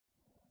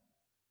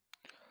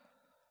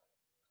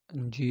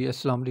जी,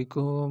 अस्सलाम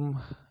वालेकुम।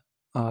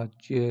 आज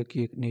की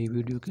एक नई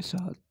वीडियो के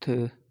साथ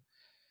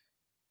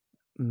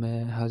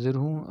मैं हाज़िर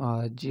हूँ।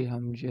 आज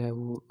हम जो है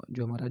वो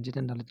जो हमारा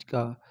जनरल नॉलेज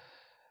का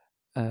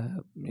अ,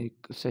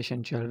 एक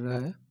सेशन चल रहा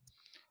है,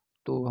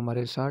 तो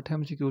हमारे 60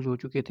 एमसीक्यूज़ हो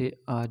चुके थे।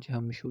 आज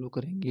हम शुरू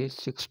करेंगे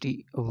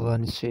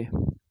 61 से।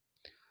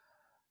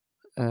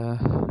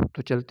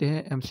 तो चलते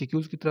हैं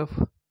एमसीक्यूज़ की तरफ।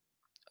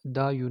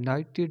 The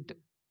United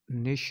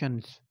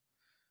Nations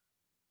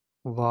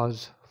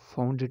was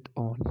founded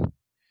on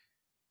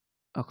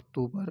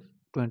October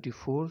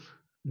 24,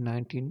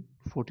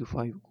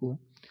 1945 को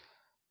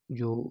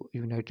जो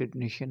यूनाइटेड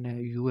नेशन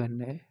है,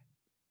 यूएन है,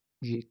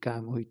 ये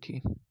कायम हुई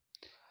थी।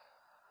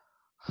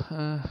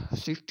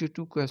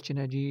 62 क्वेश्चन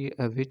है जी।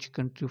 Which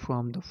country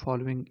from the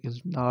following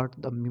is not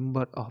the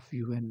member of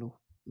UNO?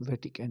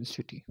 Vatican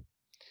city.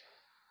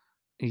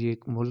 ये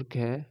एक मुल्क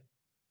है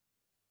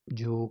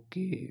जो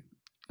कि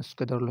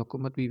उसका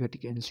दारुल-हुकूमत भी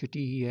वेटिकन सिटी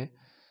ही है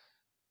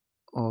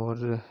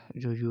और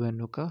जो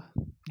यूएनओ का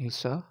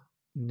हिस्सा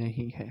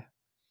नहीं है।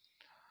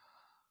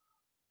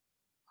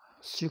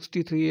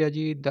 63 है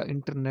जी। The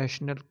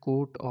international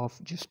court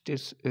of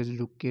justice is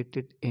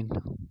located in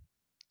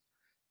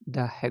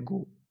the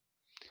हेगो।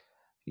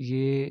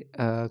 ये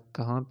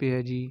कहाँ पे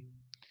है जी?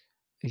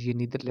 ये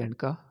नीदरलैंड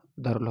का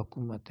दारुल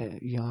हुकूमत है।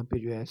 यहाँ पे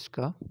जो है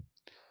इसका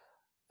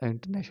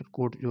इंटरनेशनल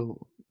कोर्ट जो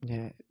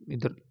है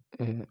इधर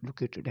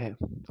लोकेटेड है,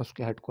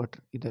 उसके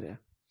हेडक्वार्टर इधर है।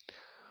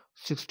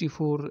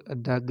 64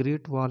 the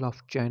great wall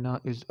of China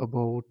is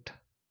about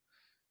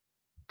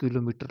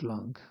kilometre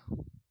long.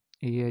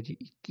 ये है जी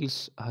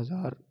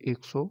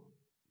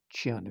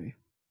 21,196।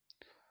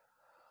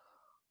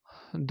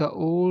 The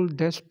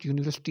oldest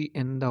university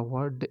in the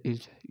world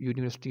is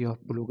university of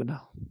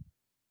बुलोगना।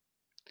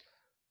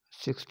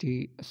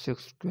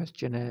 66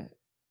 question है।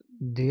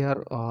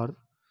 There are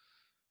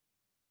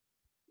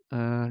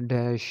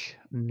dash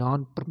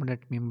non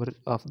permanent member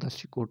of the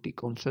security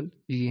council.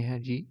 ये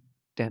हैं जी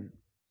 10।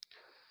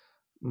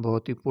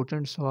 बहुत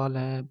इंपॉर्टेंट सवाल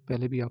हैं,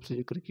 पहले भी आपसे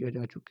जिक्र किया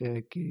जा चुका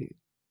है कि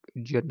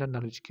जनरल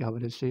नॉलेज के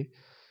हवाले से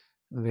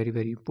very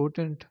very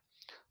important.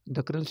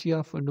 The currency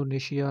of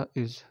Indonesia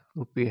is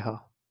रुपया।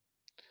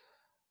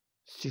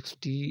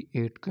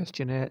 68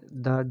 क्वेश्चन है।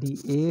 The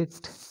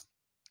D8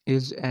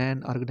 is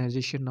an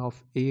organisation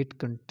of 8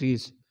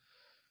 countries.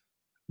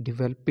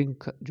 Developing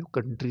जो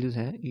कंट्रीज़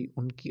हैं ये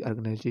उनकी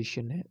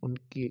ऑर्गेनाइजेशन है,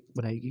 उनकी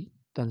बनाई गई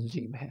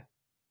तंजीम है।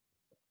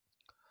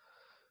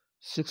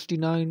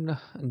 69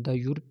 the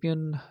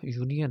European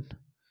union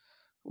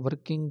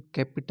working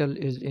capital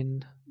is in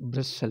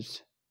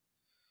Brussels.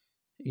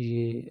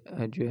 ये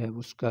जो है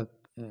उसका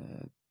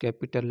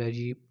कैपिटल है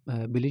जी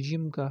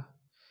बेल्जियम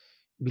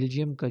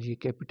का जी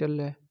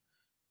कैपिटल है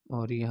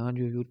और यहाँ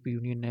जो यूरोपीय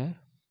यूनियन है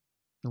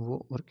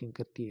वो वर्किंग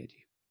करती है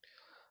जी।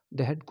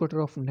 The headquarter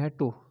of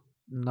NATO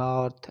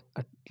north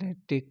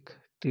Atlantic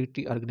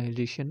treaty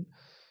organisation,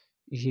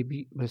 ये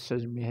भी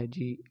ब्रसल्स में है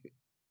जी,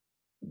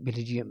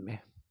 बेल्जियम में।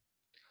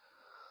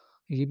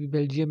 ये भी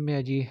बेल्जियम में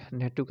है जी।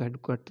 नेटो का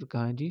हेडक्वार्टर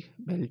कहाँ है जी?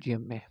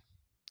 बेल्जियम में।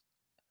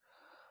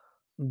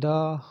 The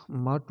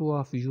motto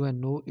of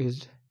UNO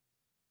is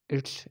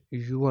it's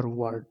your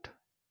world.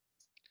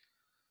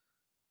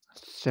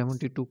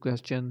 72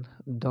 question.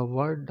 The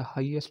world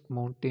highest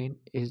mountain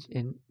is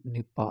in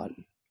Nepal.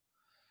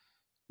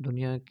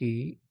 दुनिया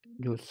की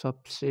जो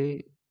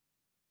सबसे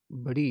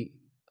बड़ी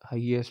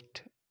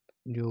हाईएस्ट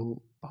जो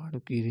पहाड़ों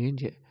की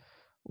रेंज है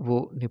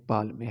वो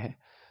नेपाल में है।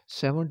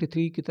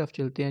 73 की तरफ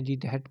चलते हैं जी।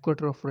 The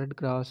headquarter of red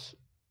cross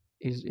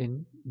is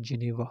in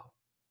Geneva.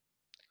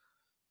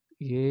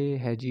 ये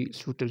है जी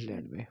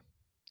स्विट्ज़रलैंड में।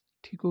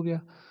 ठीक हो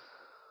गया।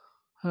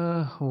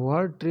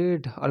 World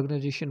trade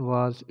organisation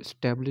was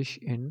establish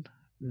in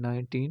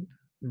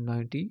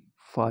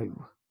 1995।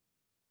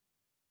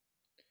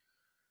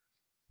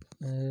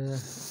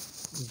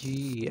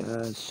 Ji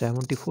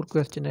 74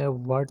 question है।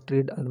 World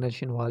trade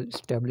organisation was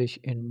establish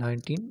in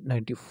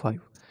 1995।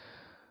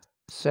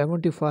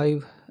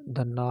 75 the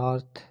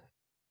north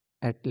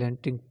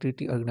Atlantic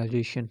Treaty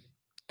Organization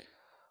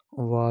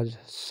was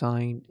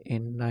signed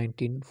in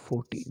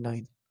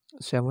 1949.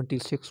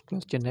 76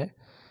 question है।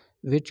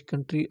 Which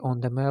country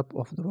on the map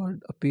of the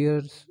world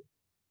appears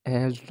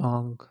as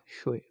long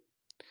shoe?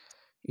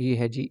 ये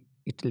है जी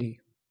Italy.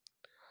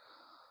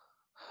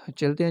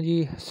 चलते हैं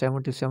जी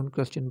 77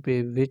 question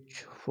पे।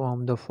 Which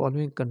from the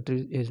following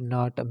countries is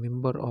not a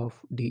member of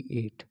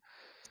D8?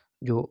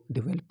 जो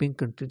developing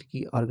country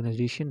की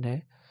organisation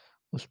है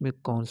उसमें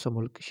कौन सा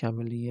मुल्क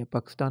शामिल नहीं है?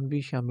 पाकिस्तान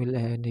भी शामिल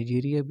है,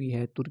 नाइजीरिया भी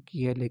है,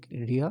 तुर्की है, लेकिन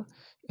इंडिया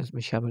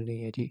इसमें शामिल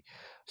नहीं है जी।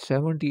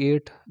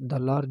 78 the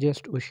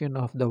largest ocean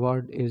of the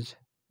world is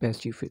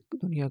Pacific.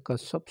 दुनिया का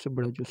सबसे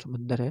बड़ा जो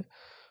समंदर है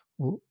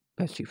वो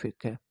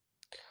पैसिफिक है।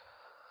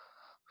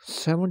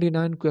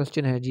 79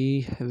 क्वेश्चन है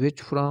जी।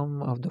 Which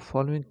from of the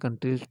following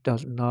countries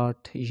does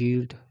not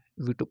yield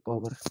veto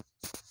power?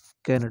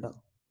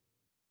 Canada.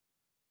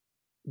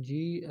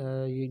 जी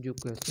ये जो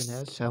क्वेश्चन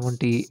है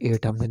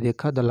 78 हमने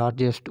देखा। द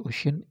लार्जेस्ट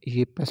ओशन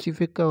ये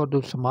पैसिफिक का और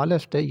जो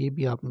स्मॉलेस्ट है ये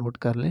भी आप नोट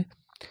कर लें,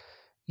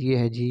 ये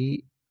है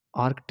जी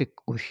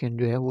आर्कटिक ओशियन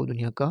जो है वो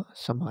दुनिया का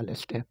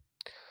स्मॉलेस्ट है।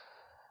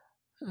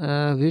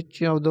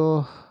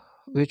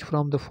 Which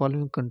from the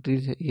following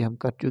countries, ये हम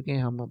कर चुके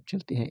हैं। हम अब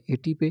चलते हैं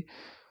 80 पे।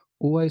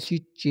 OIC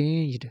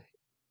changed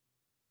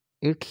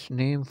it's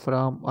name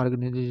from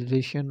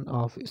organisation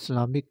of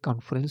Islamic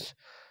conference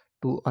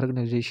to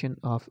organisation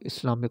of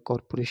Islamic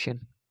corporation.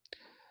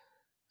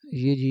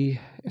 ये जी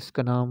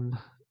इसका नाम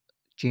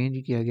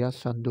चेंज किया गया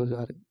सन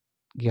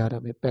 2011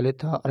 में। पहले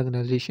था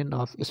ऑर्गेनाइजेशन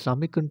ऑफ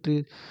इस्लामिक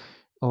कंट्रीज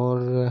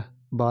और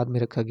बाद में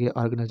रखा गया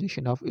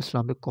ऑर्गेनाइजेशन ऑफ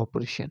इस्लामिक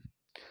कॉरपोरेशन।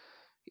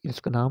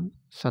 इसका नाम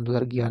सन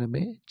 2011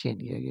 में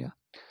चेंज किया गया।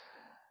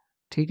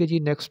 ठीक है जी,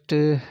 नेक्स्ट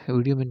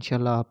वीडियो में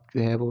इंशाल्लाह आप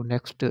जो है वो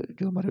नेक्स्ट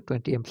जो हमारे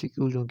 20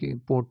 MCQs होंगे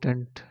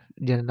इम्पोर्टेंट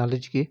जनरल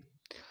नॉलेज के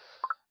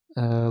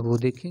वो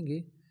देखेंगे।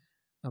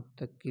 अब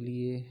तक के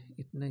लिए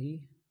इतना ही।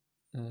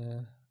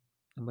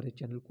 हमारे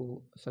चैनल को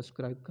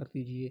सब्सक्राइब कर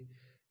दीजिए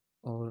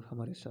और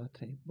हमारे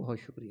साथ रहें। बहुत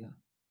शुक्रिया।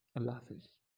 अल्लाह हाफिज़।